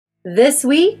This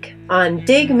week on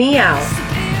Dig Me Out.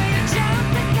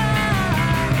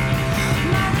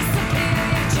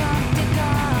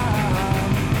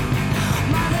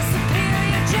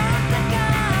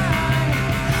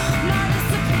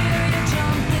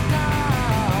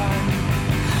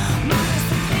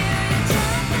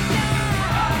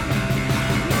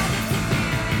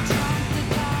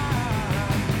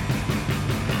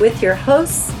 With your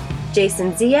hosts,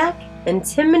 Jason Ziak and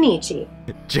Tim Minichi.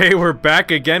 Jay, we're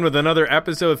back again with another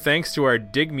episode thanks to our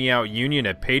Dig Me Out Union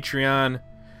at Patreon.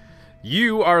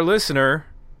 You, our listener,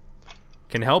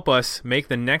 can help us make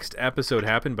the next episode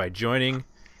happen by joining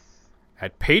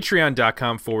at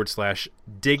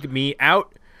patreon.com/digmeout.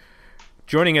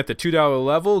 Joining at the $2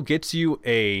 level gets you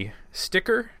a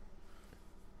sticker,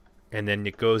 and then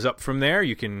it goes up from there.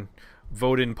 You can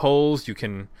vote in polls. You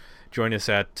can join us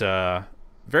at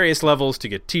various levels to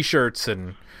get t-shirts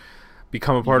and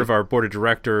become a part of our board of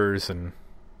directors, and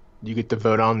you get to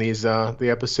vote on these the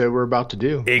episode we're about to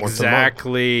do.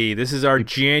 Exactly. This is our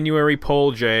January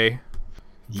poll, Jay.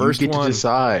 First you get to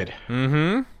decide.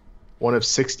 Mm-hmm. One of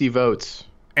 60 votes.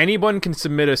 Anyone can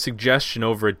submit a suggestion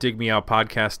over at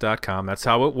digmeoutpodcast.com. That's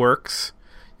how it works.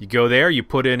 You go there, you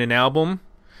put in an album,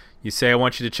 you say, I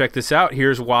want you to check this out,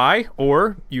 here's why,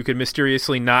 or you can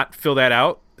mysteriously not fill that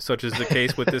out, such as the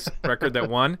case with this record that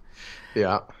won.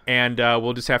 Yeah. And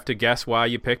we'll just have to guess why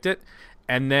you picked it.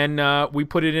 And then we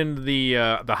put it in the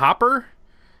hopper,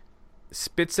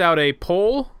 spits out a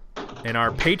poll, and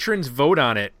our patrons vote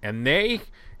on it. And they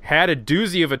had a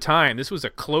doozy of a time. This was a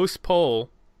close poll,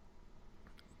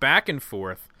 back and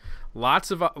forth.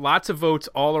 Lots of votes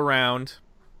all around.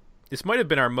 This might have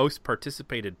been our most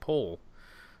participated poll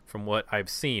from what I've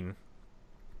seen.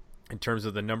 In terms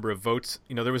of the number of votes,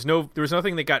 there was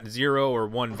nothing that got 0 or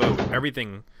 1 vote.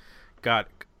 Everything got,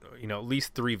 at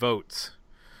least 3 votes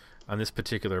on this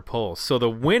particular poll. So the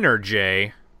winner,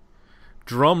 Jay,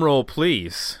 drum roll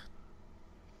please.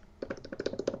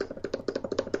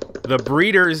 The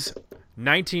Breeders'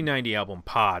 1990 album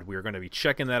Pod. We are going to be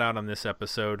checking that out on this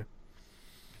episode.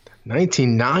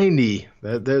 1990.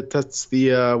 That's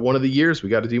the one of the years we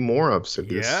got to do more of. So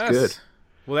this is good.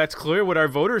 Well, that's clear what our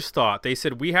voters thought. They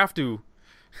said we have to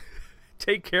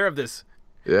take care of this.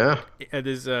 Yeah.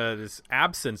 This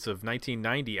absence of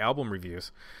 1990 album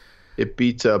reviews. It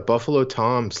beat Buffalo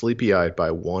Tom Sleepy Eyed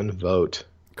by 1 vote.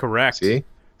 Correct. See?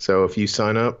 So if you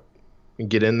sign up and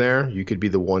get in there, you could be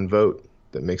the 1 vote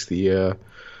that makes the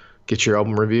get your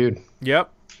album reviewed.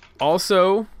 Yep.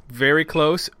 Also, very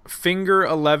close, Finger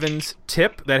 11's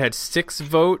Tip that had 6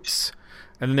 votes,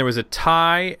 and then there was a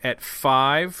tie at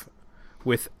 5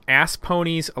 with Ass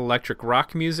Pony's Electric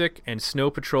Rock Music and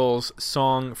Snow Patrol's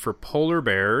Song for Polar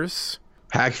Bears.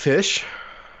 Hagfish,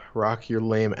 Rock Your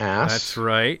Lame Ass. That's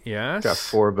right, yes. Got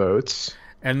 4 votes.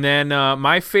 And then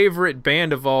my favorite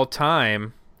band of all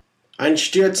time,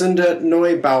 Einstürzende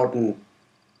Neubauten.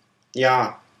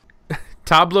 Ja.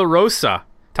 Tabla Rasa,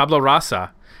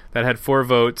 that had 4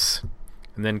 votes.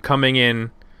 And then coming in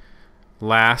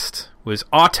last was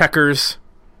Autechre's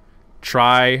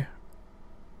Try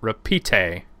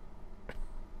Repeat.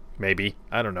 Maybe.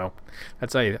 I don't know.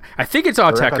 That's how I think it's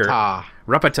Autechre.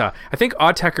 Repeta. I think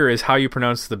Autechre is how you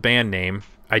pronounce the band name.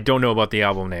 I don't know about the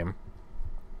album name.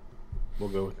 We'll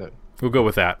go with it. We'll go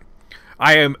with that.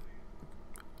 I am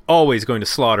always going to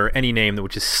slaughter any name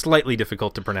which is slightly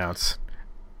difficult to pronounce.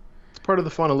 It's part of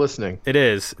the fun of listening. It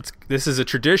is. This is a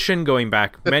tradition going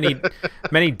back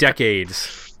many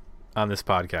decades on this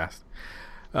podcast.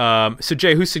 So,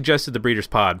 Jay, who suggested the Breeders'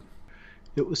 Pod?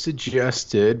 It was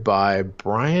suggested by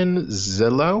Brian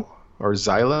Zillow.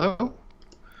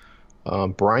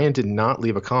 Brian did not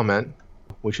leave a comment,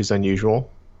 which is unusual.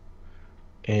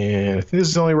 And I think this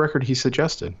is the only record he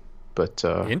suggested. But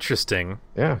interesting.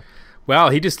 Yeah.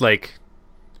 Wow, he just went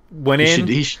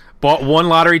bought 1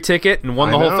 lottery ticket and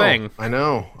won the whole thing. I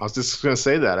know. I was just going to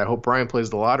say that. I hope Brian plays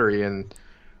the lottery and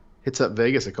hits up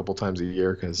Vegas a couple times a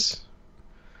year because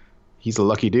he's a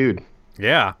lucky dude.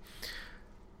 Yeah.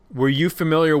 Were you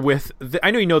familiar with...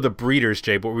 I know you know the Breeders,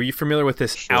 Jay, but were you familiar with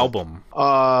this album?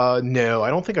 No, I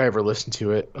don't think I ever listened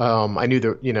to it. I knew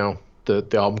the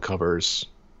album covers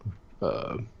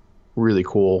really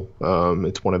cool.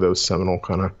 It's one of those seminal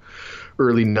kind of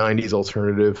early 90s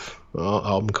alternative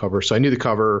album covers. So I knew the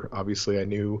cover. Obviously, I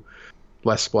knew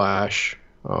Les Splash.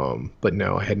 But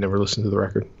no, I had never listened to the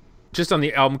record. Just on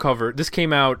the album cover, this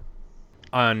came out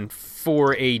on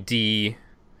 4AD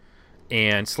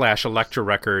and / Elektra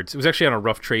Records. It was actually on a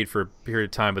Rough Trade for a period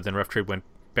of time, but then Rough Trade went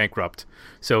bankrupt.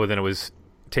 So then it was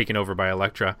taken over by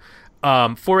Elektra.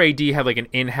 4AD had an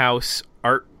in-house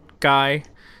art guy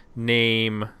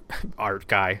named Art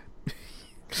Guy.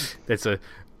 That's a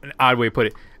an odd way to put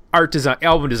it,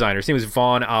 album designer. His name was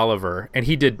Vaughn Oliver, and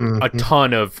he did a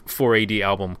ton of 4AD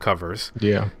album covers.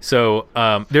 Yeah. So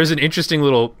there's an interesting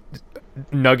little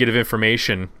nugget of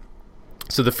information.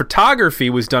 So the photography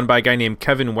was done by a guy named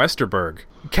Kevin Westerberg.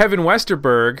 Kevin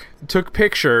Westerberg took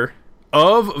picture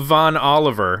of Vaughn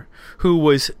Oliver, who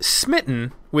was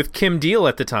smitten with Kim Deal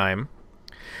at the time,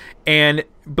 and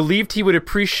believed he would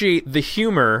appreciate the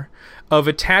humor of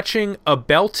attaching a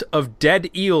belt of dead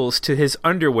eels to his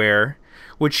underwear,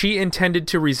 which he intended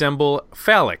to resemble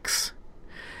phalanx.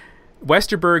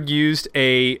 Westerberg used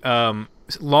a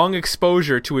long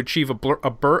exposure to achieve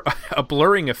a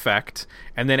blurring effect,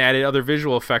 and then added other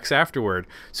visual effects afterward.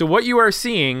 So what you are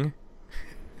seeing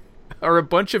are a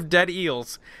bunch of dead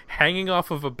eels hanging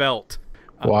off of a belt.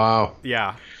 Wow.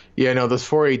 Yeah. Yeah, no, those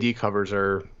 4AD covers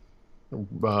are,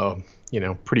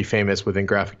 pretty famous within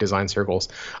graphic design circles.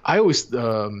 I always,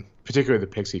 particularly the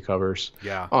Pixie covers.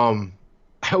 Yeah.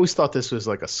 I always thought this was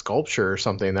like a sculpture or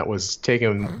something that was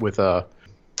taken with a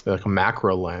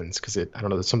macro lens, because I don't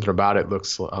know, there's something about it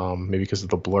looks, maybe because of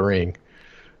the blurring,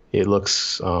 it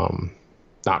looks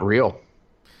not real.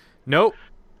 Nope.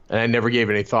 And I never gave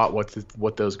any thought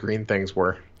what those green things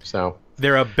were. So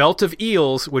they're a belt of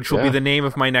eels, which will be the name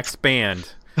of my next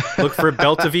band. Look for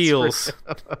Belt of Eels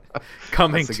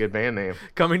coming. That's a good band name.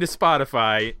 Coming to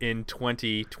Spotify in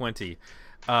 2020.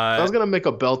 If I was gonna make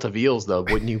a belt of eels, though,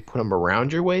 wouldn't you put them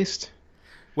around your waist?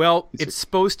 Well, it's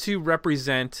supposed to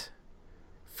represent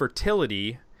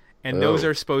fertility, and those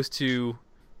are supposed to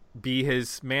be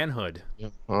his manhood. Yeah.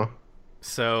 Huh?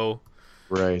 So,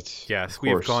 right. Yes, we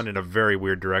have gone in a very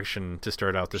weird direction to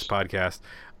start out this podcast.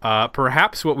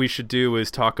 Perhaps what we should do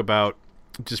is talk about,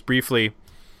 just briefly,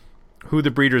 who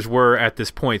the Breeders were at this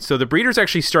point. So the Breeders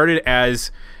actually started as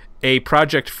a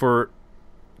project for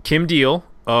Kim Deal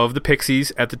of the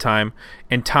Pixies at the time,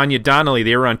 and Tanya Donnelly.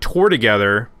 They were on tour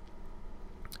together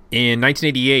in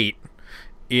 1988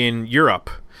 in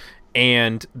Europe,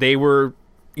 and they were,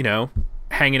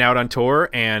 hanging out on tour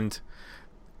and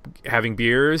having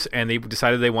beers, and they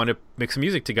decided they wanted to make some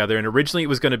music together. And originally it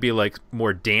was going to be like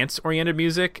more dance-oriented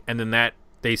music, and then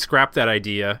they scrapped that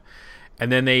idea,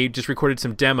 and then they just recorded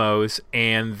some demos,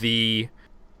 and the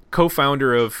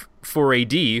co-founder of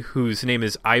 4AD, whose name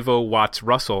is Ivo Watts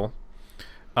Russell,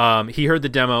 he heard the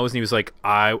demos and he was like,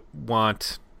 I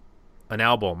want an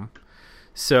album.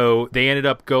 So they ended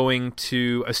up going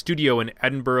to a studio in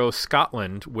Edinburgh,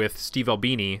 Scotland with Steve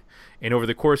Albini, and over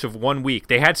the course of 1 week,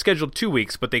 they had scheduled 2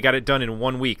 weeks, but they got it done in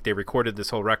 1 week. They recorded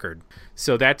this whole record.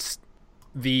 So that's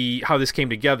how this came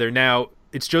together. Now,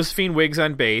 it's Josephine Wiggs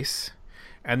on bass,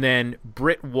 and then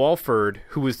Britt Walford,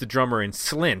 who was the drummer in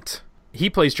Slint. He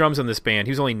plays drums on this band.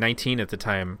 He was only 19 at the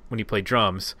time when he played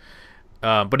drums.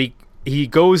 But he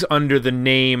goes under the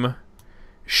name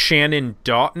Shannon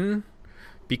Doughton,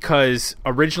 because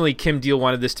originally Kim Deal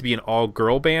wanted this to be an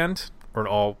all-girl band, or an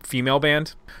all-female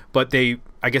band, but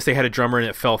I guess they had a drummer and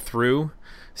it fell through.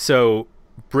 So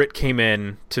Britt came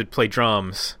in to play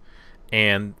drums,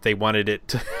 and they wanted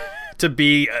it to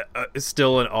be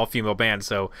still an all-female band,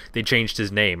 so they changed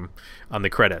his name on the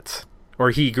credits. Or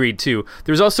he agreed to.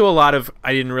 There's also a lot of,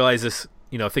 I didn't realize this,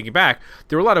 thinking back,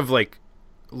 there were a lot of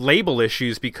label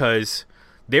issues because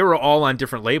they were all on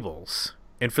different labels.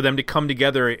 And for them to come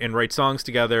together and write songs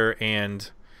together, and,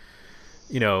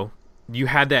 you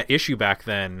had that issue back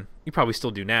then. You probably still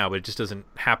do now, but it just doesn't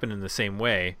happen in the same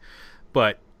way.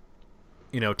 But,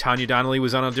 Tanya Donnelly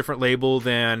was on a different label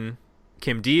than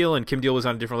Kim Deal, and Kim Deal was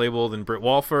on a different label than Britt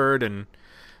Walford, and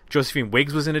Josephine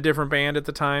Wiggs was in a different band at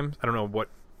the time. I don't know what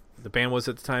the band was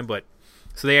at the time, but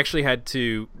so they actually had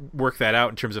to work that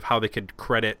out in terms of how they could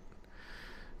credit,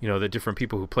 the different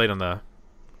people who played on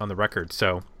the record.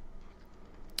 So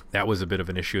that was a bit of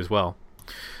an issue as well.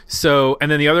 So, and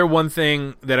then the other one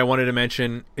thing that I wanted to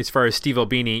mention, as far as Steve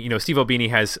Albini, Steve Albini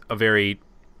has a very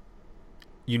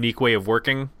unique way of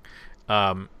working.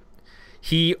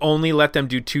 He only let them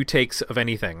do 2 takes of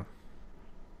anything.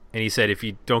 And he said, if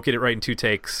you don't get it right in 2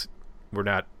 takes,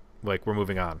 we're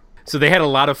moving on. So they had a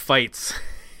lot of fights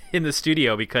in the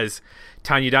studio because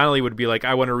Tanya Donnelly would be like,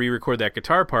 I want to re-record that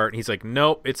guitar part. And he's like,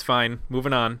 nope, it's fine,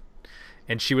 moving on.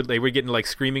 And they were getting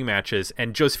screaming matches.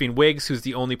 And Josephine Wiggs, who's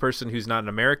the only person who's not an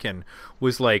American,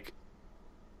 was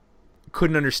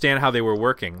couldn't understand how they were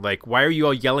working. Why are you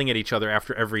all yelling at each other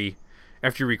after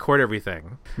you record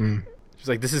everything? She's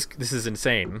like, this is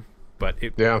insane. But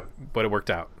it worked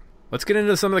out. Let's get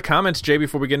into some of the comments, Jay,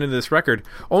 before we get into this record.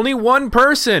 Only one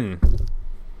person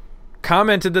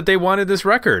commented that they wanted this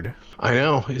record. I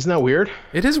know. Isn't that weird?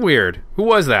 It is weird. Who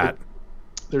was that?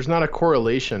 There's not a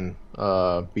correlation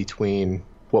between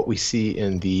what we see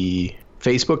in the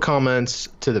Facebook comments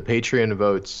to the Patreon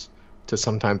votes to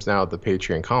sometimes now the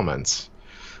Patreon comments.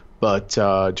 But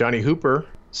Johnny Hooper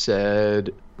said,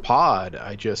 Pod,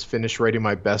 I just finished writing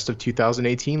my best of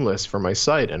 2018 list for my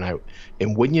site, and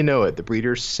wouldn't you know it, the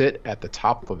Breeders sit at the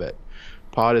top of it.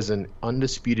 Pod is an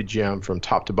undisputed gem from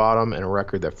top to bottom and a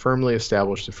record that firmly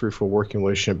established a fruitful working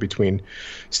relationship between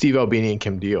Steve Albini and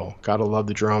Kim Deal. Gotta love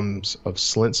the drums of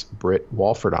Slint's Britt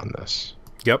Walford on this.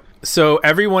 Yep. So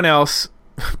everyone else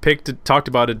talked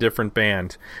about a different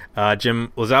band.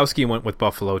 Jim Lazowski went with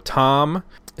Buffalo Tom.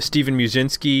 Steven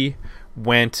Musinski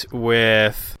went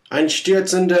with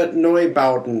Einstürzende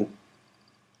Neubauten.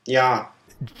 Ja.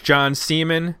 John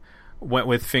Seaman went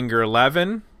with Finger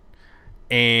 11.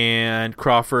 And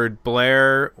Crawford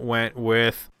Blair went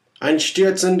with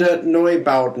Einstürzende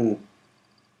Neubauten.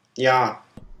 Ja.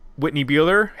 Whitney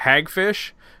Bueller,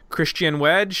 Hagfish, Christian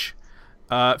Wedge,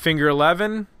 Finger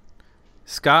 11,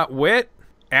 Scott Witt,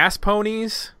 Ass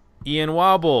Ponies, Ian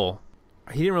Wobble.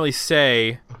 He didn't really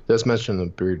say. Does mention the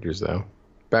Breeders, though.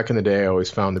 Back in the day, I always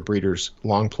found the Breeders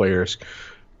long players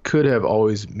could have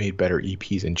always made better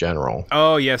EPs in general.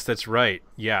 Oh, yes, that's right.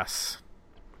 Yes.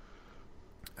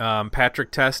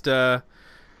 Patrick Testa,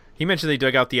 he mentioned they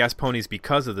dug out the Ass Ponies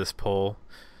because of this poll.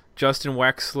 Justin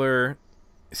Wexler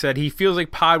said he feels like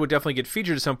Pod would definitely get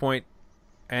featured at some point,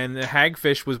 and the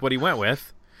Hagfish was what he went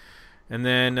with. And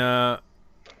then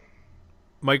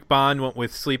Mike Bond went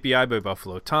with Sleepy Eye by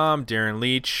Buffalo Tom. Darren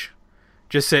Leach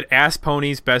just said Ass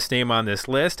Ponies, best name on this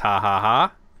list. Ha ha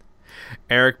ha.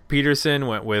 Eric Peterson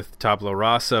went with Tabula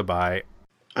Rasa by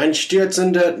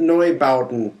Einstürzende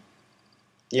Neubauten.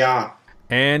 Ja.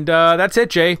 And that's it,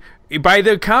 Jay. By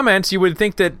the comments, you would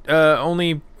think that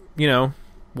only,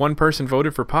 one person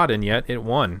voted for Pod, and yet it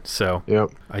won. So yep.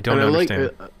 I don't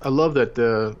understand. I love that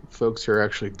the folks are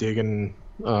actually digging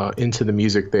into the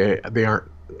music they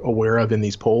aren't aware of in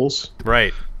these polls.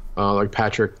 Right. Like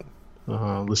Patrick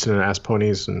listening to Ass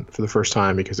Ponies and for the first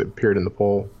time because it appeared in the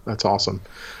poll. That's awesome.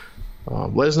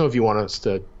 Let us know if you want us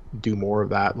to do more of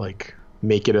that, like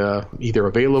make it either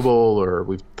available, or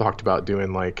we've talked about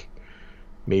doing like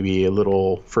maybe a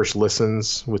little first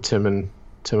listens with Tim and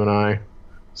I.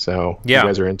 So if you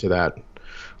guys are into that,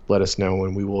 let us know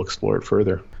and we will explore it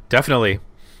further. Definitely.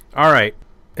 All right.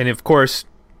 And of course,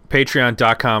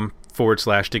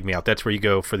 patreon.com/dig me out. That's where you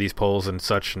go for these polls and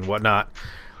such and whatnot.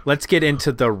 Let's get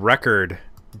into the record,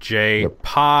 Jay. Yep.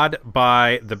 Pod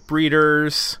by the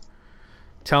Breeders.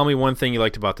 Tell me one thing you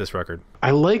liked about this record.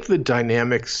 I like the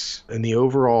dynamics and the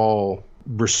overall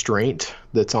restraint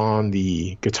that's on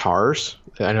the guitars.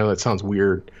 I know that sounds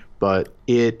weird, but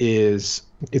it's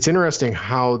interesting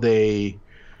how they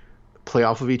play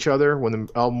off of each other. When the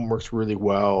album works really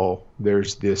well,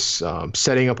 there's this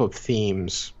setting up of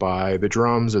themes by the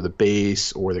drums or the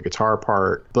bass or the guitar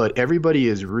part, but everybody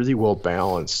is really well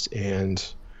balanced, and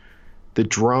the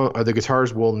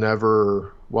guitars will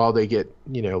never, while they get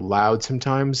loud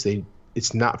sometimes,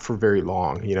 it's not for very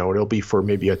long. It'll be for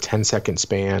maybe a 10-second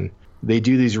span. They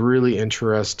do these really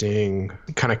interesting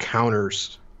kind of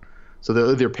counters. So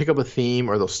they'll either pick up a theme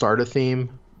or they'll start a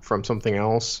theme from something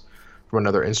else, from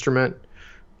another instrument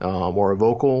or a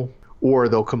vocal, or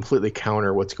they'll completely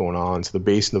counter what's going on. So the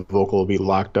bass and the vocal will be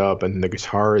locked up and the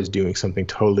guitar is doing something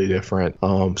totally different.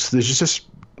 So there's just this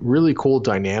really cool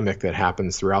dynamic that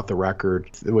happens throughout the record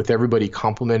with everybody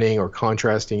complementing or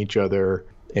contrasting each other.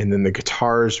 And then the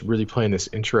guitars really playing this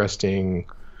interesting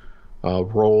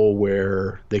role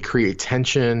where they create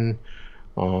tension.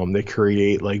 They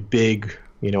create like big,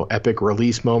 epic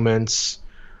release moments,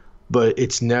 but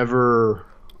it's never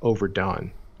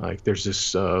overdone. Like there's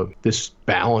this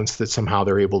balance that somehow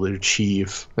they're able to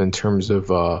achieve in terms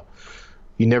of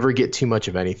you never get too much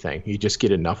of anything. You just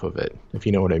get enough of it, if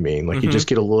you know what I mean. Like you just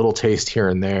get a little taste here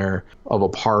and there of a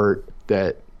part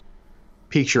that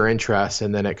piques your interest,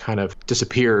 and then it kind of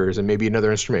disappears, and maybe another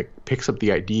instrument picks up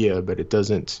the idea, but it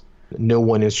doesn't. No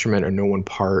one instrument or no one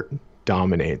part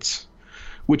dominates,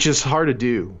 which is hard to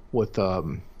do with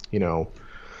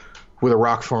with a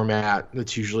rock format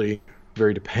that's usually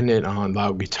very dependent on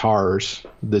loud guitars.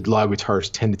 The loud guitars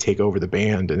tend to take over the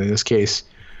band, and in this case,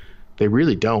 they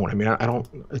really don't. I mean, I don't.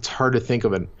 It's hard to think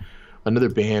of another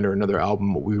band or another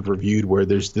album we've reviewed where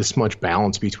there's this much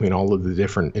balance between all of the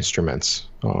different instruments.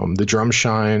 The drums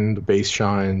shine, the bass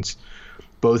shines,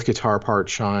 both guitar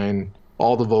parts shine,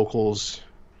 all the vocals,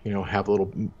 have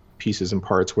little pieces and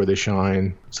parts where they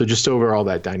shine. So just overall,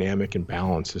 that dynamic and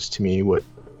balance is, to me, what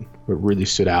really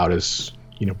stood out as,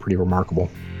 pretty remarkable.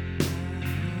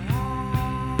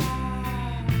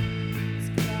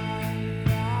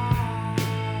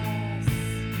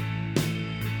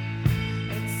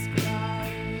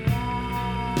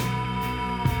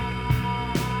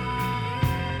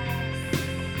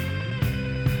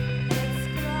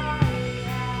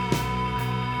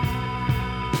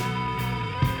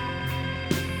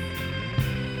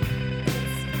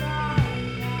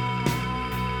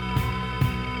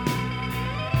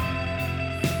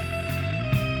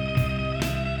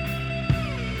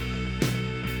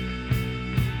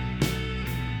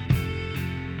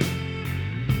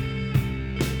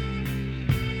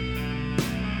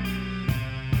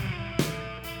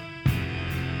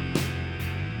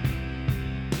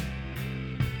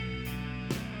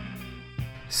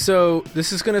 So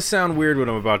this is going to sound weird what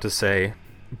I'm about to say,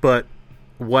 but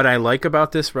what I like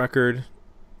about this record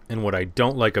and what I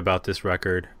don't like about this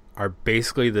record are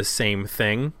basically the same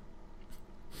thing.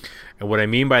 And what I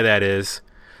mean by that is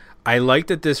I like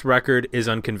that this record is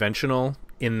unconventional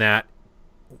in that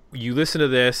you listen to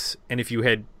this, and if you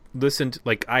had listened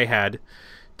like I had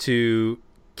to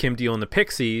Kim Deal and the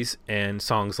Pixies and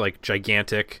songs like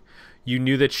Gigantic, you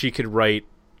knew that she could write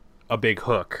a big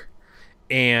hook.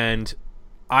 And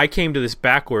I came to this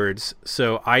backwards,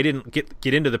 so I didn't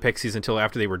get into the Pixies until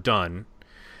after they were done.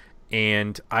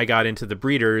 And I got into the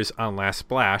Breeders on Last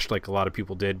Splash, like a lot of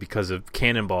people did, because of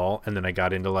Cannonball, and then I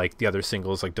got into like the other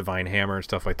singles like Divine Hammer and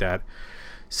stuff like that.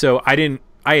 So I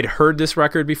had heard this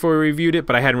record before we reviewed it,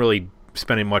 but I hadn't really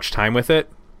spent much time with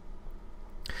it.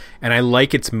 And I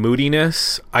like its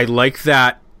moodiness. I like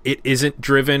that it isn't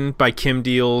driven by Kim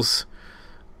Deal's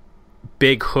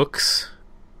big hooks,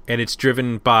 and it's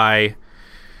driven by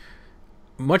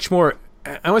much more,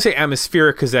 I want to say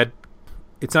atmospheric, because that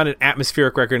it's not an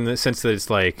atmospheric record in the sense that it's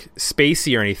like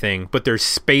spacey or anything, but there's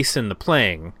space in the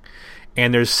playing,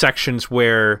 and there's sections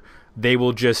where they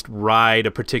will just ride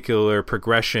a particular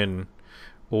progression,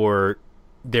 or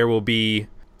there will be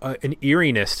an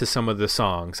eeriness to some of the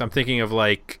songs. I'm thinking of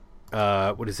like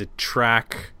what is it,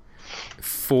 track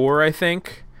 4, I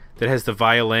think, that has the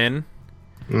violin.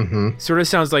 Mm-hmm. Sort of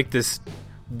sounds like this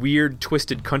weird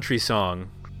twisted country song.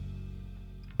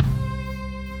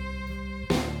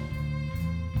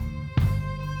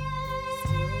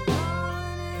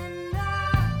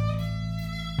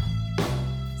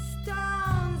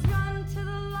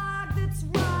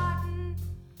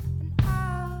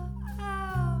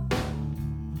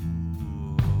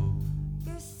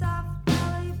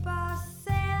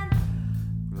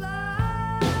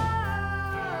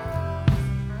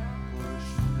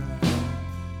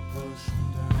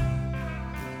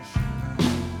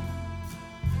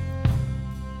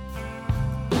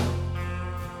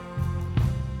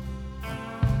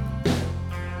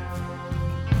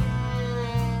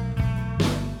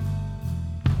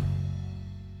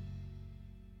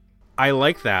 I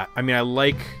like that. I mean, I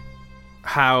like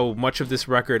how much of this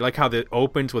record, like how it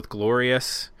opens with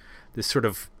Glorious, this sort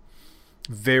of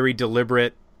very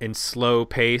deliberate and slow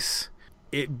pace.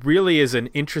 It really is an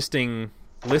interesting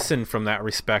listen from that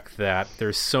respect, that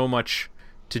there's so much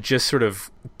to just sort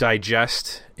of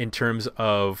digest in terms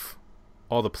of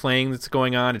all the playing that's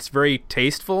going on. It's very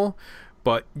tasteful,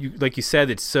 but like you said,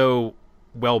 it's so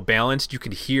well balanced. You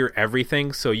can hear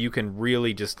everything, so you can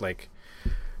really just like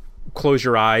close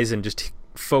your eyes and just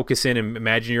focus in and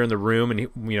imagine you're in the room and,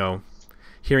 you know,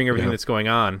 hearing everything that's going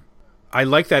on. I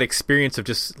like that experience of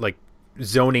just like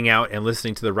zoning out and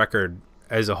listening to the record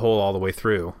as a whole all the way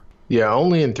through. Yeah,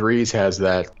 Only in Threes has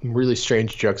that really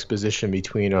strange juxtaposition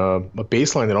between a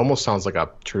bass line that almost sounds like a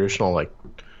traditional like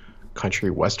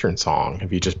country western song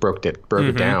if you just broke it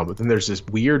down, but then there's this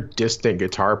weird distant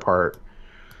guitar part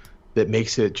that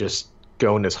makes it just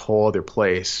go in this whole other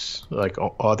place, like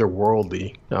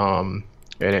otherworldly, and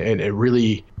it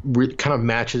really kind of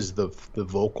matches the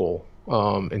vocal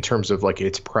in terms of like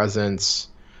its presence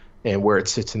and where it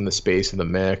sits in the space of the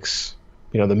mix.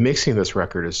 You know, the mixing of this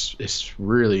record is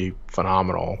really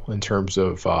phenomenal in terms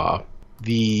of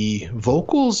the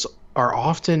vocals are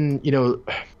often,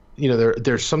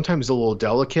 they're sometimes a little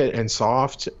delicate and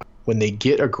soft. When they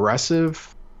get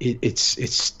aggressive,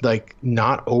 it's like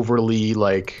not overly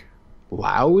like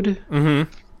loud.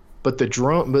 Mm-hmm. But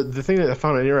the thing that I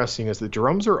found interesting is the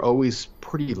drums are always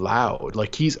pretty loud.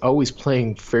 Like he's always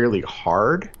playing fairly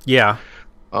hard. Yeah.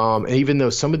 And even though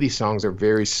some of these songs are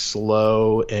very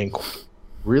slow and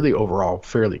really overall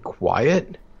fairly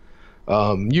quiet,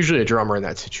 usually a drummer in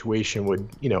that situation would,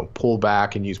 pull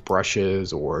back and use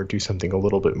brushes or do something a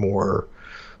little bit more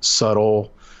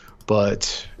subtle.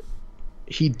 But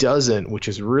he doesn't, which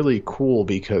is really cool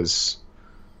because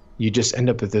you just end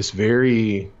up with this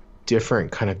very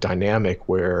different kind of dynamic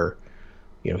where,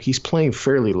 he's playing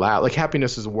fairly loud. Like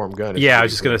Happiness is a Warm Gun. Yeah, I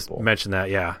was just going to mention that,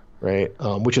 yeah. Right?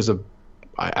 Which is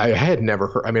I had never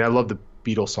heard. I mean, I love the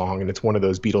Beatles song, and it's one of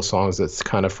those Beatles songs that's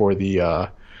kind of for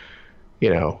the,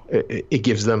 it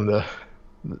gives them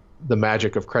the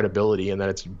magic of credibility, and that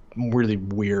it's really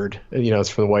weird. And, it's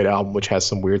from the White Album, which has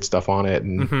some weird stuff on it,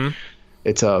 and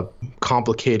it's a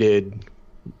complicated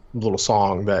little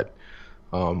song that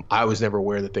I was never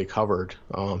aware that they covered.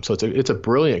 So it's a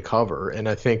brilliant cover, and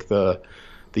I think the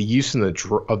use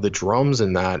of the drums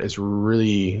in that is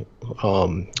really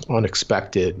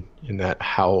unexpected. In that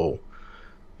how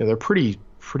they're pretty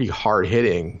hard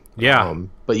hitting. Yeah.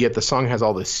 But yet the song has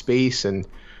all this space and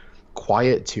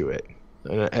quiet to it,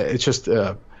 and it's just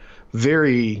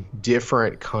very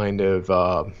different kind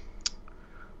of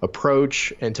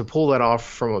approach, and to pull that off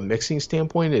from a mixing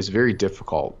standpoint is very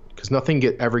difficult because nothing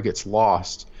ever gets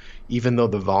lost, even though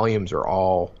the volumes are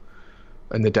all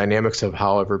and the dynamics of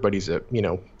how everybody's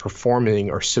performing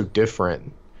are so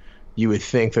different. You would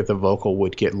think that the vocal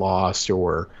would get lost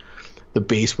or the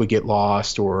bass would get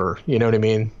lost, or you know what I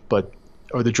mean,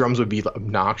 or the drums would be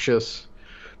obnoxious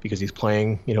because he's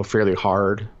playing fairly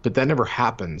hard, but that never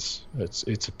happens.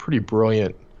 It's a pretty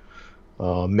brilliant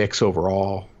mix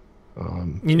overall.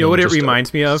 What it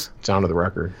reminds me of? Sound of the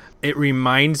record. It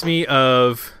reminds me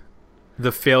of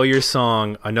the Failure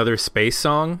song, Another Space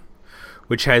Song,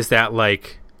 which has that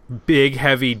like big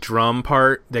heavy drum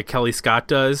part that Kelly Scott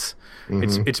does.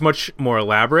 Mm-hmm. It's much more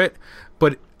elaborate,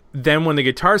 but then when the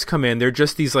guitars come in, they're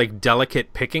just these like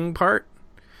delicate picking part,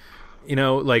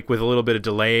 like with a little bit of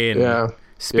delay and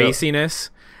spaciness.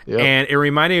 Yep. And it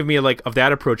reminded me of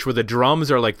that approach where the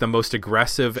drums are like the most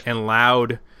aggressive and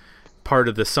loud part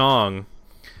of the song,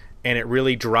 and it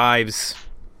really drives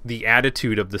the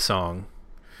attitude of the song.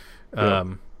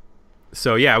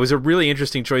 So yeah, it was a really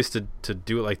interesting choice to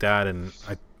do it like that, and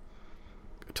I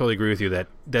totally agree with you that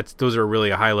those are really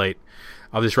a highlight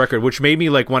of this record, which made me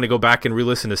like want to go back and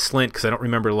re-listen to Slint, because I don't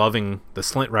remember loving the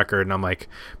Slint record, and I'm like,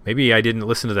 maybe I didn't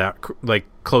listen to that like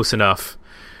close enough.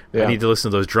 I need to listen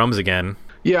to those drums again.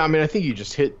 Yeah, I mean, I think you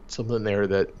just hit something there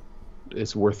that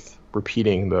is worth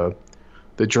repeating. The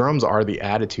drums are the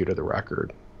attitude of the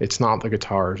record. It's not the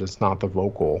guitars. It's not the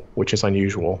vocal, which is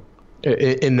unusual.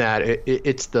 In that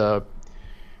it's to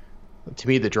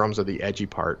me, the drums are the edgy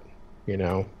part.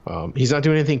 He's not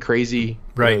doing anything crazy.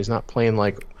 Right. He's not playing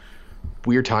like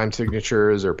weird time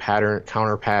signatures or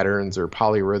counter patterns or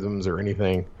polyrhythms or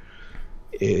anything.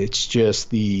 It's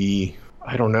just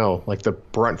I don't know, like the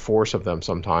brunt force of them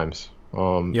sometimes.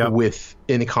 With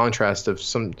in the contrast of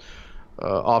some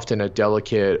often a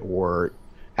delicate or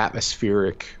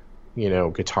atmospheric,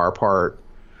 guitar part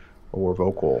or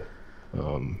vocal.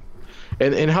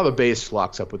 And how the bass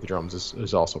locks up with the drums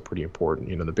is also pretty important.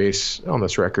 The bass on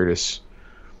this record is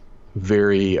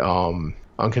very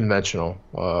unconventional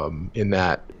in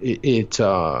that it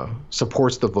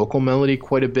supports the vocal melody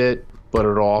quite a bit, but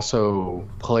it'll also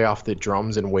play off the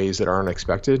drums in ways that aren't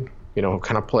expected.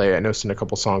 Kind of play. I noticed in a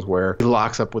couple songs where it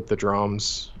locks up with the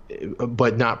drums,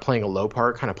 but not playing a low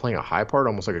part, kind of playing a high part,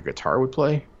 almost like a guitar would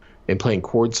play, and playing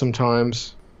chords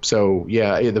sometimes. So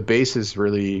yeah, the bass is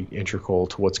really integral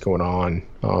to what's going on,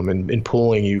 and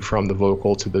pulling you from the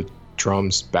vocal to the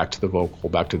drums, back to the vocal,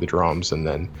 back to the drums, and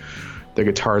then the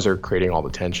guitars are creating all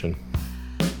the tension.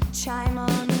 Chime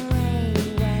on the rain,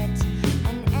 wet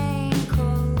and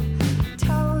ankle,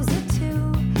 toes are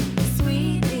too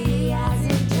sweetly as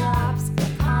it drops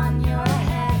upon your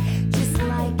head, just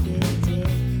like it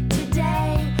did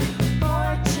today.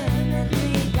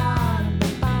 Fortunately gone,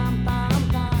 bum,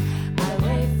 bum, bum, I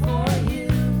wait for you.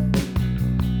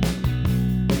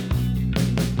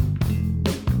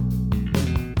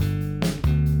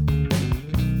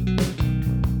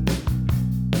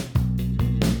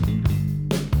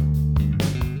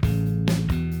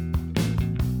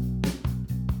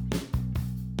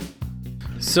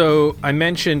 So I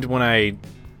mentioned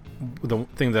the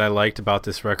thing that I liked about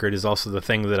this record is also the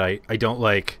thing that I don't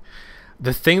like.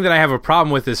 The thing that I have a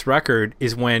problem with this record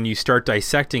is when you start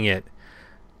dissecting it.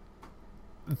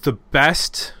 The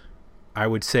best, I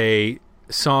would say,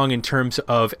 song in terms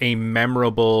of a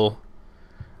memorable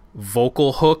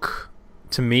vocal hook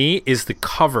to me is the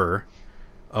cover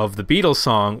of the Beatles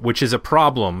song, which is a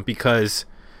problem because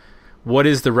what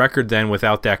is the record then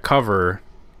without that cover?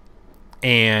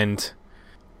 And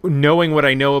knowing what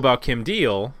I know about Kim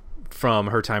Deal from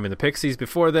her time in the Pixies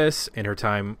before this and her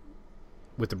time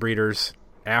with the Breeders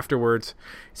afterwards,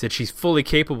 is that she's fully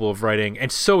capable of writing,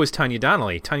 and so is Tanya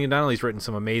Donnelly. Tanya Donnelly's written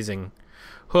some amazing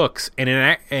hooks,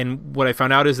 and what I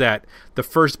found out is that the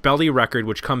first Belly record,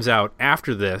 which comes out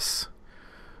after this,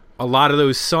 a lot of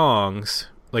those songs,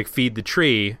 like Feed the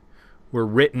Tree, were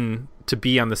written to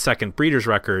be on the second Breeders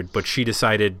record, but she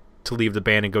decided to leave the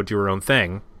band and go do her own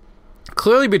thing.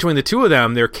 Clearly, between the two of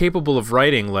them, they're capable of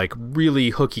writing like really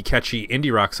hooky, catchy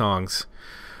indie rock songs.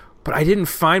 But I didn't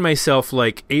find myself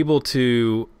like able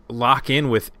to lock in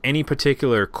with any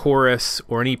particular chorus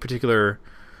or any particular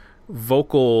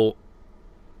vocal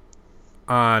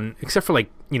on, except for like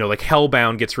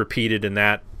Hellbound gets repeated in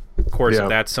that chorus of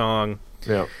that song.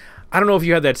 Yeah. I don't know if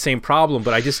you had that same problem,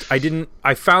 but I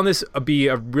found this be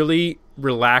a really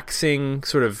relaxing,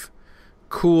 sort of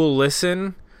cool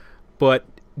listen, but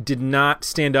did not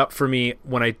stand up for me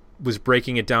when I was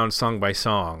breaking it down song by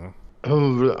song.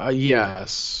 Oh,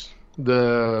 yes.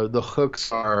 The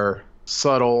hooks are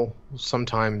subtle,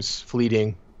 sometimes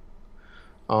fleeting.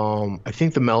 I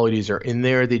think the melodies are in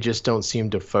there. They just don't seem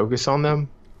to focus on them.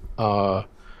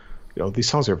 These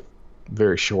songs are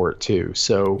very short too.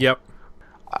 So Yep.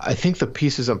 I think the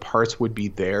pieces and parts would be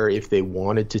there if they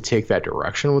wanted to take that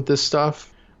direction with this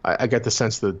stuff. I get the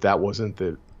sense that that wasn't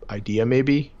the idea,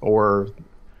 maybe, or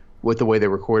with the way they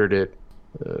recorded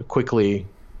it quickly,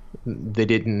 they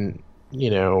didn't,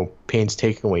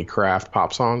 painstakingly craft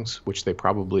pop songs, which they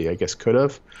probably, I guess, could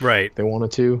have. Right. If they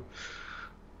wanted to,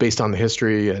 based on the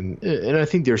history, and I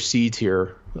think there's seeds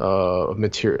here of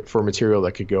material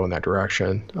that could go in that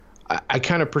direction. I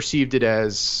kind of perceived it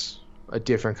as a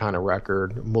different kind of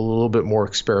record, a little bit more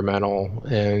experimental,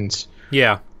 and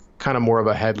Yeah. kind of more of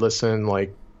a head listen.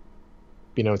 Like,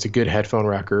 it's a good headphone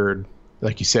record.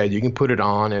 Like you said, you can put it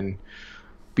on and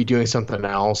be doing something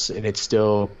else, and it's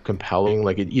still compelling.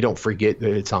 Like, you don't forget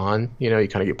that it's on. You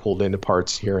kind of get pulled into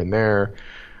parts here and there.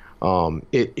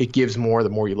 It gives more the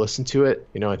more you listen to it.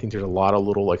 I think there's a lot of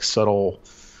little like subtle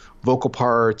vocal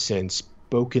parts and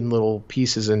spoken little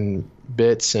pieces and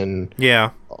bits and Yeah.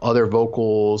 other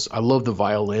vocals. I love the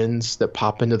violins that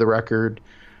pop into the record.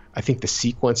 I think the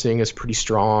sequencing is pretty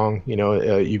strong.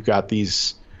 You've got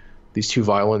these two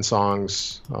violin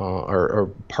songs or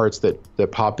parts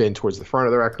that pop in towards the front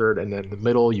of the record, and then in the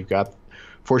middle you've got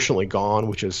 "Fortunately Gone,"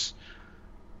 which is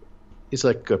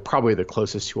like probably the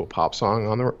closest to a pop song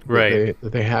on the Right.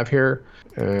 that they have here.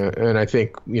 And I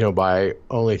think by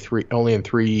only in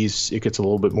threes, it gets a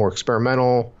little bit more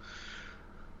experimental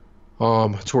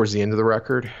towards the end of the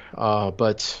record.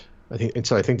 But I think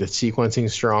the sequencing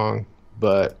is strong.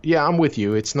 But yeah, I'm with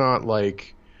you. It's not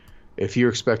like if you're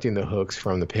expecting the hooks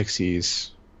from the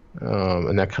Pixies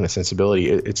and that kind of sensibility,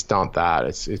 it's not that.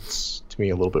 It's to me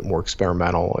a little bit more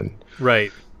experimental, and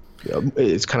Right.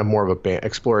 it's kind of more of a band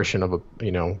exploration of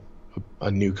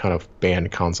a new kind of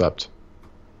band concept.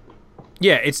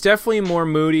 Yeah, it's definitely more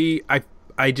moody. I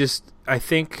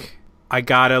think I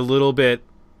got a little bit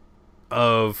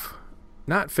of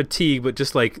not fatigue, but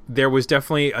just like there was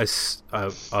definitely a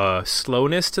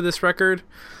slowness to this record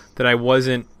that I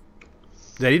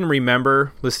didn't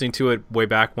remember listening to it way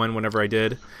back whenever I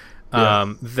did.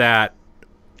 Yeah. That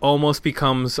almost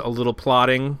becomes a little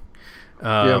plodding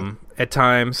at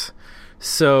times.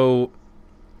 So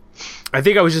I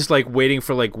think I was just like waiting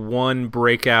for like one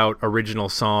breakout original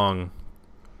song.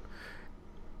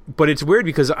 But it's weird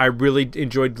because I really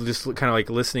enjoyed just kind of like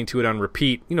listening to it on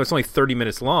repeat. It's only 30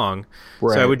 minutes long.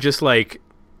 Right. So I would just like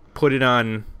put it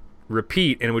on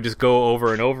repeat and it would just go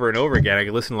over and over and over again. I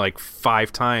could listen like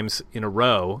 5 times in a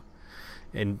row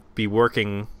and be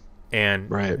working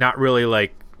and Right. not really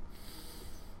like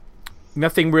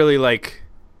nothing really like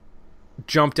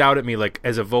jumped out at me like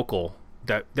as a vocal.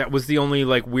 That was the only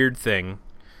like weird thing.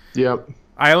 Yep.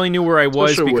 I only knew where I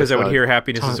was Especially because I with, would hear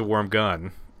 "Happiness Is a Warm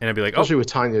Gun," and I'd be like, Especially "Oh, with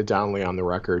Tanya Donnelly on the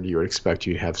record, you would expect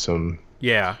you to have some,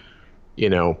 yeah,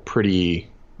 pretty,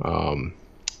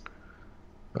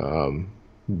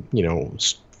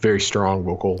 very strong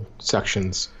vocal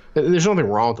sections. And there's nothing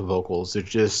wrong with the vocals. They're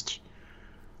just,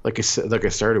 like I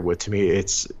started with. To me,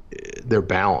 they're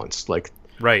balanced. Like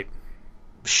right,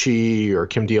 she or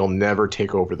Kim Deal never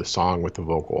take over the song with the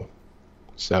vocal,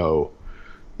 so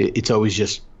it's always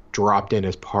just dropped in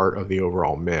as part of the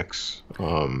overall mix.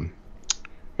 And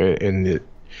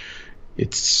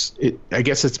I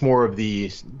guess it's more of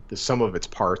the sum of its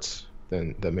parts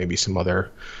than maybe some other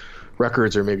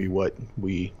records, or maybe what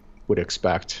we would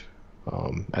expect,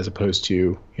 as opposed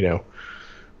to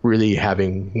really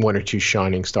having one or two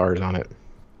shining stars on it.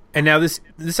 And now this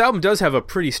album does have a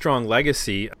pretty strong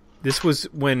legacy. This was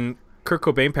when Kurt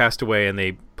Cobain passed away and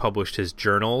they published his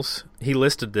journals. He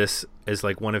listed this as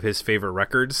like one of his favorite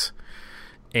records,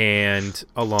 and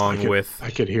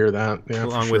I could hear that. Yeah,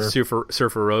 along for with sure.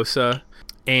 Surfer Rosa.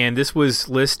 And this was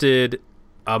listed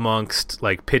amongst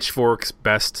like Pitchfork's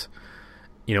best,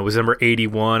 it was number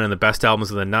 81 on the best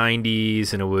albums of the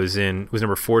 90s, and it was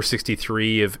number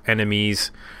 463 of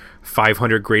NME's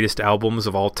 500 greatest albums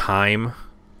of all time,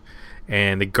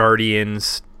 and the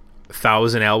Guardian's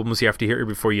 1,000 albums you have to hear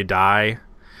before you die.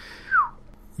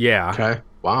 Yeah. Okay.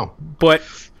 Wow. But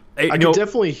I could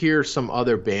definitely hear some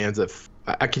other bands that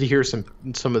I could hear some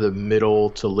of the middle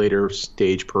to later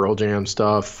stage Pearl Jam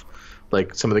stuff,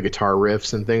 like some of the guitar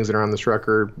riffs and things that are on this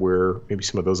record, where maybe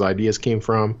some of those ideas came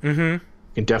from. Mm-hmm.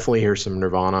 You can definitely hear some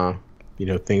Nirvana,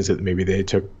 things that maybe they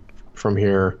took from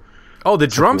here. Oh, the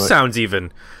drum like- sounds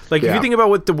even. Like, if Yeah. you think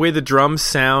about the way the drums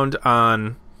sound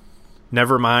on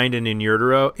Nevermind and In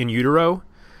Utero,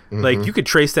 like, you could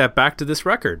trace that back to this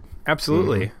record.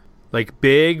 Absolutely. Like,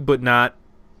 big, but not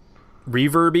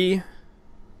reverby,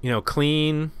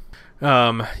 clean.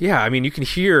 Yeah, I mean, you can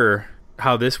hear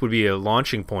how this would be a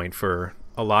launching point for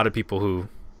a lot of people who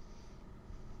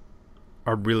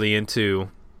are really into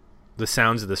the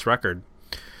sounds of this record.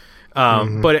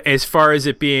 But as far as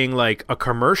it being like a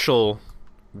commercial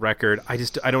record,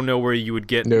 I don't know where you would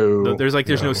get.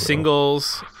 There's no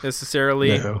singles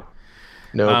necessarily.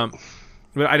 No.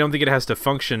 But I don't think it has to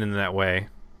function in that way.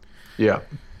 Yeah.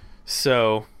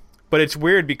 So, but it's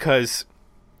weird because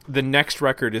the next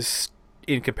record is,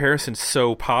 in comparison,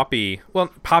 so poppy. Well,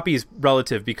 poppy is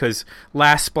relative because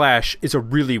Last Splash is a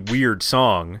really weird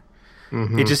song.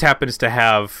 It just happens to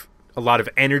have a lot of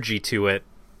energy to it,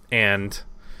 and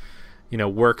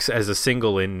works as a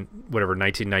single in whatever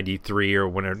 1993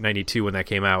 or 92 when that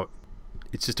came out.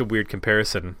 It's just a weird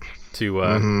comparison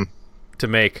to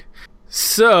make.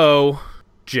 So,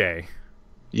 Jay.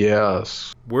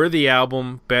 Yes. Worthy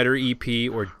album, better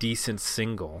EP, or decent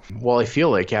single? Well, I feel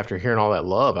like after hearing all that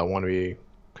love, I want to be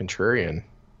contrarian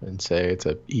and say it's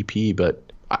a EP,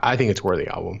 but I think it's worthy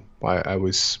album. I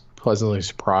was pleasantly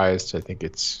surprised. I think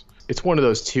it's one of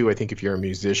those two. I think if you're a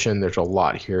musician, there's a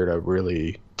lot here to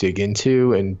really dig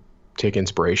into and take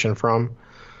inspiration from.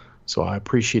 So I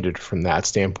appreciate it from that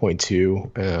standpoint too.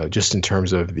 Just in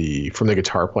terms of from the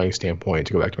guitar playing standpoint,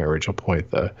 to go back to my original point,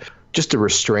 just the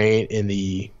restraint and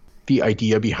the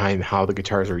idea behind how the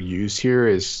guitars are used here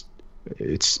is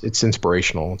it's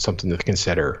inspirational. It's something to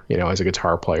consider, as a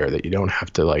guitar player, that you don't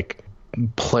have to like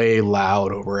play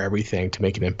loud over everything to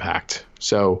make an impact.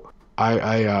 So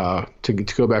I to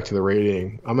go back to the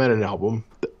rating, I'm at an album.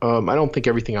 I don't think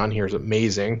everything on here is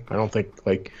amazing. I don't think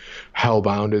like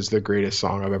Hellbound is the greatest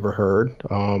song I've ever heard.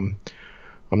 I'm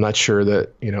not sure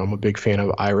that, I'm a big fan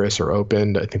of Iris or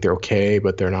Opened. I think they're okay,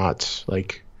 but they're not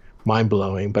like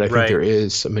mind-blowing. But I think there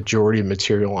is a majority of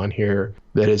material on here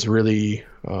that is really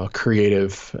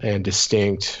creative and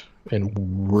distinct and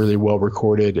really well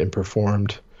recorded and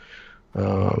performed.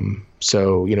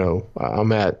 So,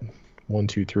 I'm at 1,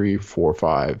 2, 3, 4,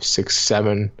 5, 6,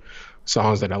 7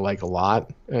 songs that I like a lot,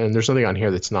 and there's nothing on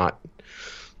here that's not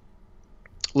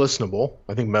listenable.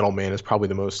 I think Metal Man is probably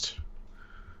the most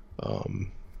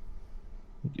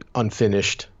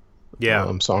unfinished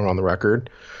song on the record.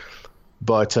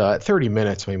 But at 30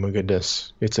 minutes, I mean, my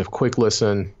goodness, it's a quick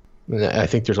listen. And I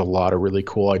think there's a lot of really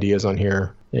cool ideas on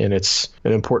here, and it's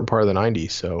an important part of the 90s.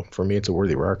 So for me, it's a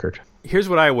worthy record. Here's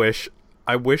what I wish.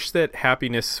 I wish that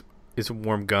Happiness is a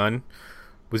Warm Gun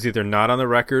was either not on the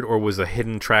record or was a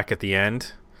hidden track at the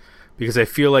end, because I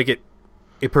feel like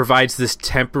it provides this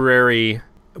temporary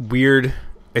weird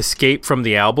escape from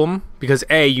the album, because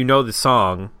the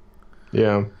song.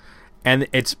 Yeah. And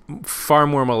it's far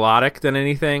more melodic than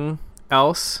anything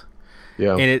else.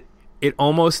 Yeah. And it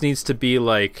almost needs to be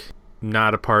like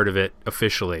not a part of it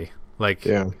officially. Like,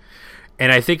 yeah.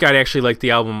 And I think I'd actually like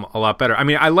the album a lot better. I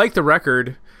mean, I like the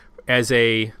record as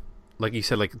like you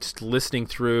said, like just listening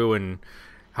through and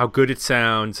how good it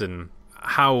sounds and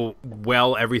how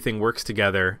well everything works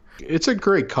together. It's a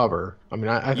great cover. I mean,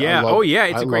 I love,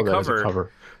 it's a great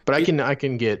cover. But I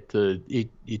can get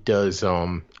it does. I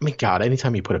mean, God,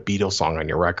 anytime you put a Beatles song on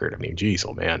your record, I mean, geez,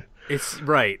 oh man, it's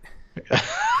right.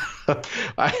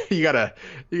 You gotta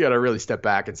really step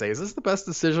back and say, is this the best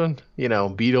decision?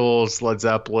 Beatles, Led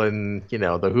Zeppelin,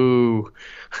 the Who.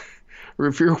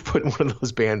 If you're putting one of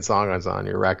those band songs on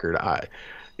your record,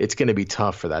 it's going to be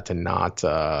tough for that to not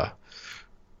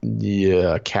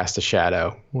cast a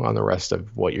shadow on the rest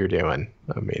of what you're doing.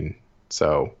 I mean,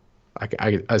 so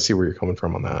I see where you're coming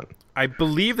from on that. I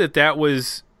believe that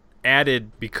was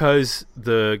added because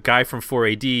the guy from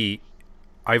 4AD,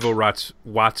 Ivo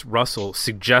Watts Russell,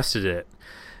 suggested it.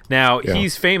 Now,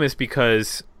 he's famous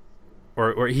because,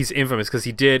 or he's infamous because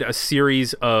he did a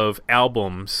series of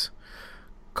albums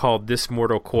called This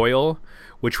Mortal Coil,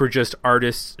 which were just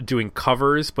artists doing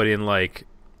covers, but in like,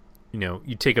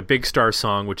 you take a Big Star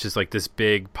song, which is like this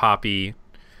big poppy,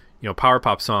 power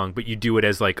pop song, but you do it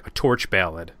as like a torch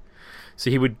ballad. So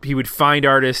he would find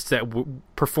artists that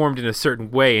performed in a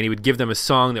certain way, and he would give them a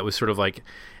song that was sort of like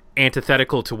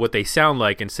antithetical to what they sound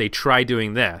like, and say, try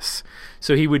doing this.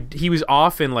 So he was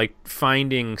often like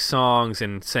finding songs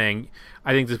and saying,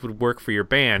 I think this would work for your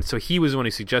band. So he was the one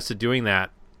who suggested doing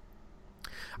that.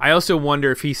 I also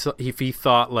wonder if he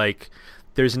thought like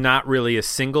there's not really a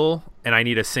single and I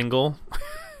need a single.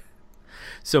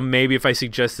 So maybe if I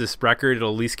suggest this record,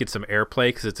 it'll at least get some airplay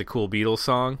because it's a cool Beatles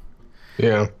song.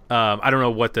 Yeah. I don't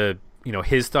know what the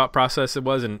his thought process it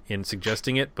was in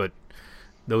suggesting it, but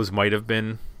those might have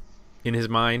been in his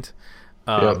mind.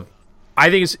 I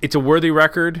think it's a worthy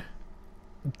record.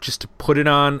 Just to put it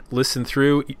on, listen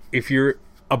through. If you're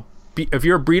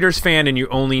a Breeders fan and you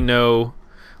only know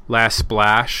Last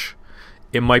Splash,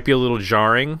 it might be a little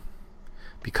jarring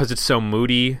because it's so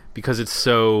moody, because it's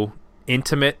so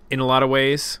intimate in a lot of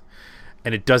ways,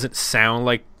 and it doesn't sound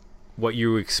like what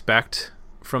you expect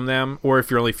from them. Or if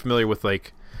you're only familiar with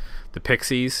like the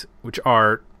Pixies, which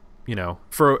are, you know,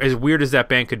 for as weird as that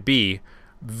band could be,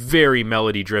 very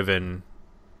melody driven,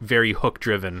 very hook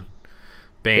driven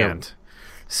band.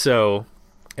 So,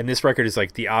 and this record is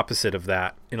like the opposite of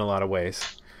that in a lot of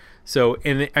ways. So,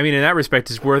 in that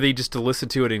respect, it's worthy just to listen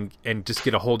to it and just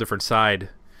get a whole different side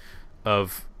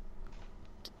of,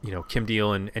 you know, Kim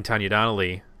Deal and Tanya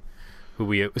Donnelly, who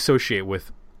we associate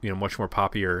with, you know, much more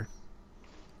popular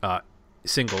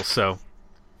singles. So,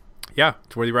 yeah,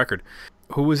 it's a worthy record.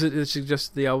 Who was it that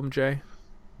suggested the album, Jay?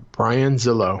 Brian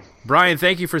Zillow. Brian,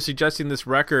 thank you for suggesting this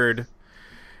record.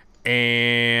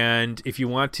 And if you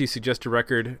want to suggest a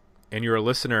record and you're a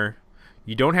listener,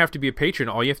 you don't have to be a patron.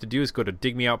 All you have to do is go to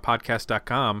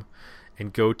digmeoutpodcast.com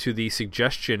and go to the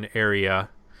suggestion area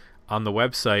on the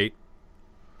website.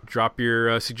 Drop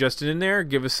your suggestion in there.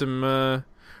 Give us some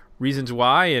reasons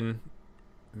why, and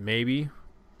maybe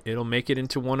it'll make it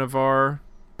into one of our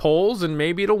polls, and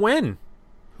maybe it'll win.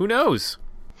 Who knows?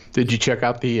 Did you check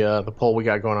out the poll we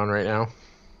got going on right now?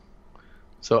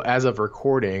 So as of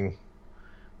recording,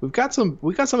 we got some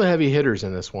heavy hitters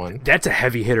in this one. That's a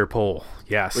heavy hitter poll.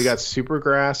 Yes. We got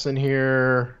Supergrass in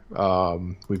here.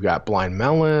 We've got Blind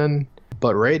Melon.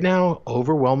 But right now,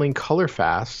 overwhelming Color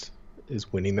Fast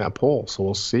is winning that poll. So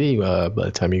we'll see. By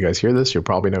the time you guys hear this, you'll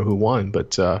probably know who won.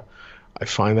 But I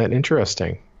find that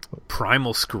interesting.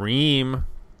 Primal Scream.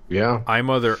 Yeah. I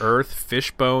Mother Earth,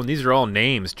 Fishbone. These are all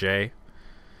names, Jay.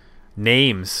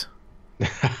 Names.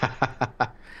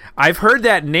 I've heard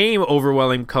that name,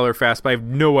 Overwhelming Color Fast, but I have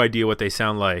no idea what they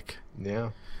sound like.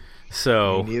 Yeah.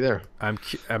 So me neither. I'm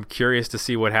curious to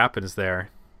see what happens there.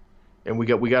 And we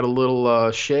got a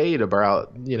little shade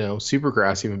about, you know,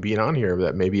 Supergrass even being on here,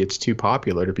 that maybe it's too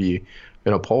popular to be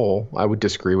in a poll. I would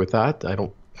disagree with that. I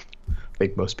don't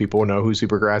think most people know who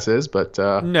Supergrass is, but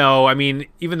no, I mean,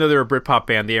 even though they're a Britpop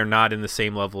band, they are not in the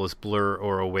same level as Blur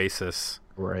or Oasis.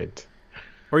 Right.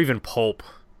 Or even Pulp,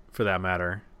 for that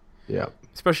matter. Yeah.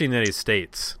 Especially in the United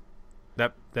States.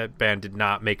 That band did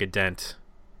not make a dent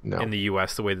in the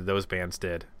U.S. the way that those bands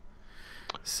did.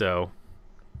 So,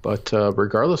 but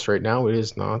regardless, right now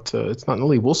it's not in the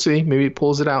lead. We'll see. Maybe it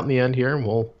pulls it out in the end here, and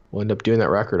we'll end up doing that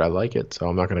record. I like it, so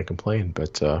I'm not going to complain.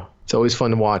 But it's always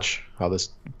fun to watch how this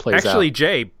plays out. Actually,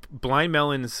 Jay, Blind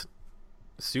Melon's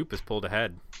Soup is pulled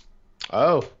ahead.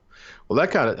 Oh, well,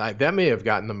 that may have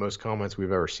gotten the most comments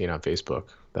we've ever seen on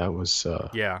Facebook. That was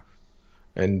yeah,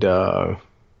 and that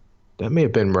may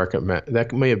have been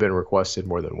requested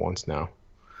more than once now. I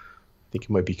think it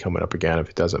might be coming up again if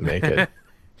it doesn't make it.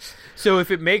 So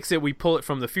if it makes it, we pull it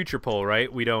from the future poll,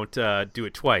 right? We don't do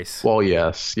it twice. Well,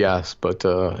 yes. But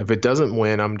if it doesn't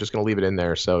win, I'm just going to leave it in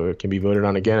there so it can be voted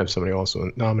on again if somebody else will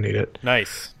nominate it.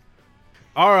 Nice.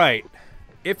 All right.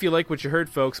 If you like what you heard,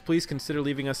 folks, please consider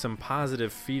leaving us some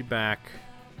positive feedback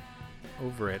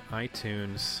over at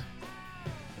iTunes.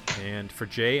 And for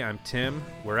Jay, I'm Tim.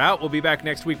 We're out. We'll be back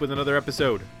next week with another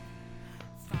episode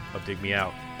of Dig Me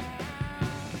Out.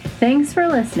 Thanks for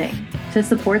listening. To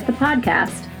support the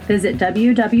podcast, visit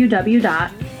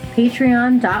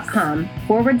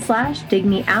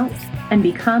www.patreon.com/digmeout and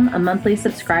become a monthly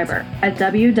subscriber at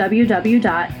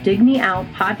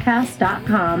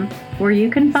www.digmeoutpodcast.com, where you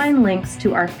can find links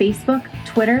to our Facebook,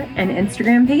 Twitter, and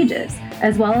Instagram pages,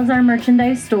 as well as our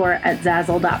merchandise store at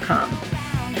Zazzle.com.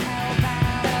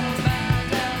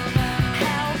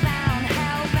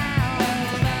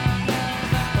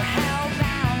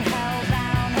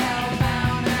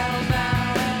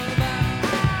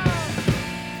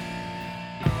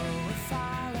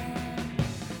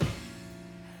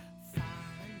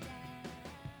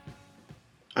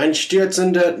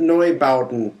 Einstürzende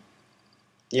Neubauten.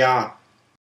 Ja.